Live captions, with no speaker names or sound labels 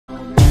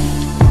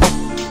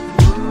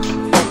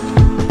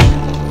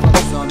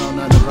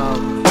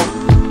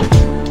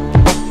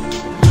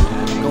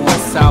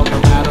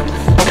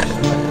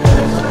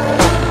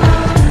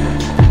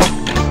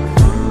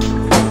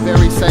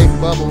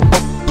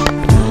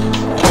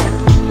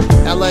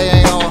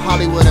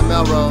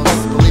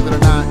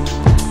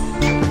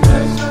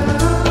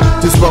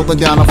rolling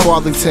down on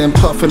Farlington,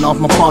 puffing off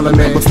my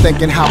parliament. Was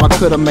thinking how I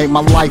could've made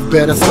my life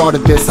better.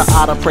 Started this, I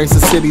oughta praise the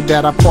city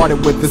that I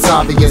parted with. It's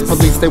obvious,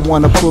 police they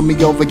wanna pull me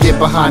over, get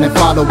behind and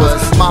follow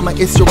us. Mama,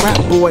 it's your rap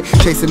boy,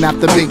 chasing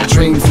after big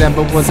dreams.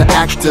 Never was an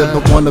actor,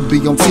 but wanna be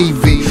on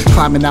TV.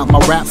 Climbing out my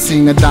rap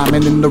scene, a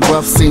diamond in the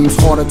rough scenes.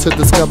 Harder to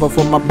discover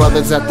for my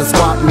brothers at the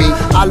spot meet.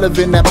 I live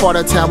in that part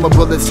of town where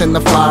bullets tend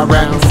to fly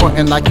around.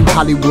 Frontin' like you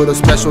Hollywood or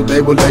special,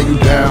 they will lay you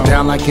down.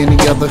 Down like any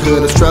other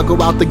hood. A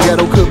struggle out the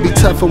ghetto could be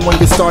tougher when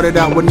you started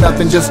out with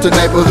nothing, just a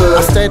neighborhood.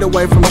 I stayed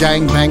away from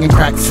gang banging,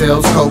 crack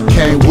sales,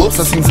 cocaine. Whoops,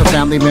 I seen some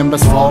family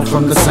members fall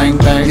from the same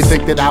thing. You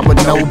think that I would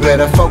know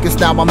better? Focus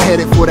now, I'm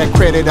headed for that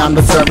credit I'm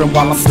deserving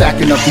while I'm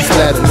stacking up these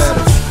letters.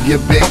 Your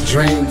big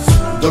dreams,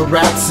 the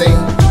rap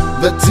scene,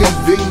 the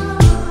TV,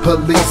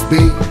 police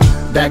beat,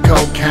 that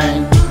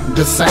cocaine,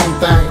 the same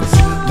things,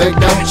 they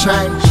don't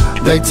change.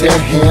 They tear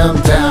him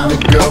down. Your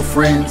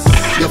girlfriends,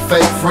 your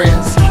fake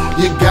friends,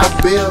 you got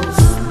bills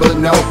but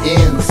no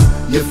ends.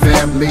 Your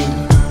family,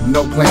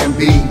 no plan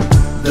B.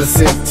 The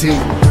city,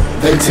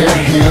 they tear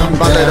him down.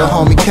 My little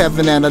homie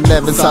Kevin at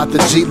 11 sought the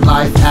Jeep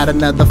life. Had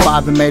another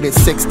 5 and made it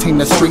 16.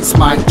 The streets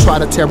might try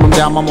to tear him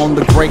down. I'm on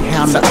the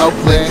Greyhound to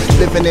Oakland,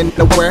 living in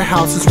the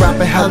warehouses,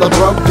 rapping hella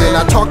broken.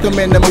 I talked him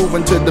into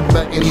moving to the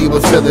back and he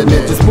was feeling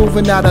it. Just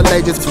moving out of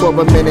LA just for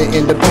a minute,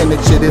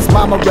 independent shit. His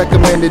mama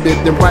recommended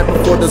it, then right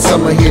before the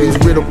summer hit, he's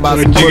riddled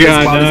by some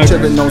bullets while he's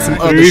chilling on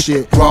some other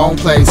shit. Wrong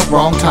place,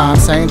 wrong time,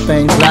 same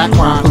thing, black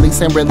crime.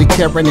 Police ain't really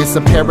caring, it's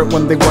apparent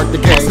when they work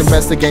the case.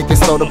 Investigate, they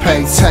slow the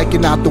pace,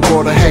 taking out the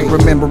world of hate.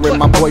 Remembering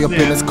my boy up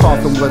in his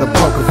coffin with a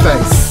poker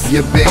face.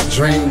 Your big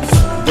dreams,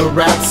 the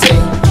rap scene,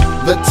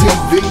 the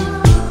TV,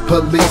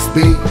 police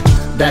beat,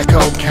 that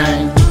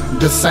cocaine,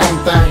 the same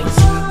things,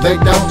 they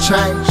don't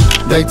change.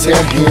 They tear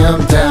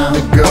him down.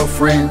 Your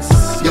girlfriends,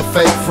 your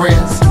fake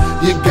friends,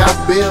 you got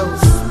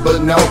bills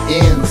but no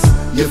ends.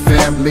 Your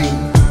family,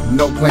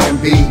 no plan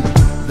B.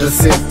 The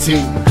city,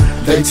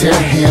 they tear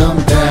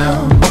him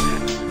down.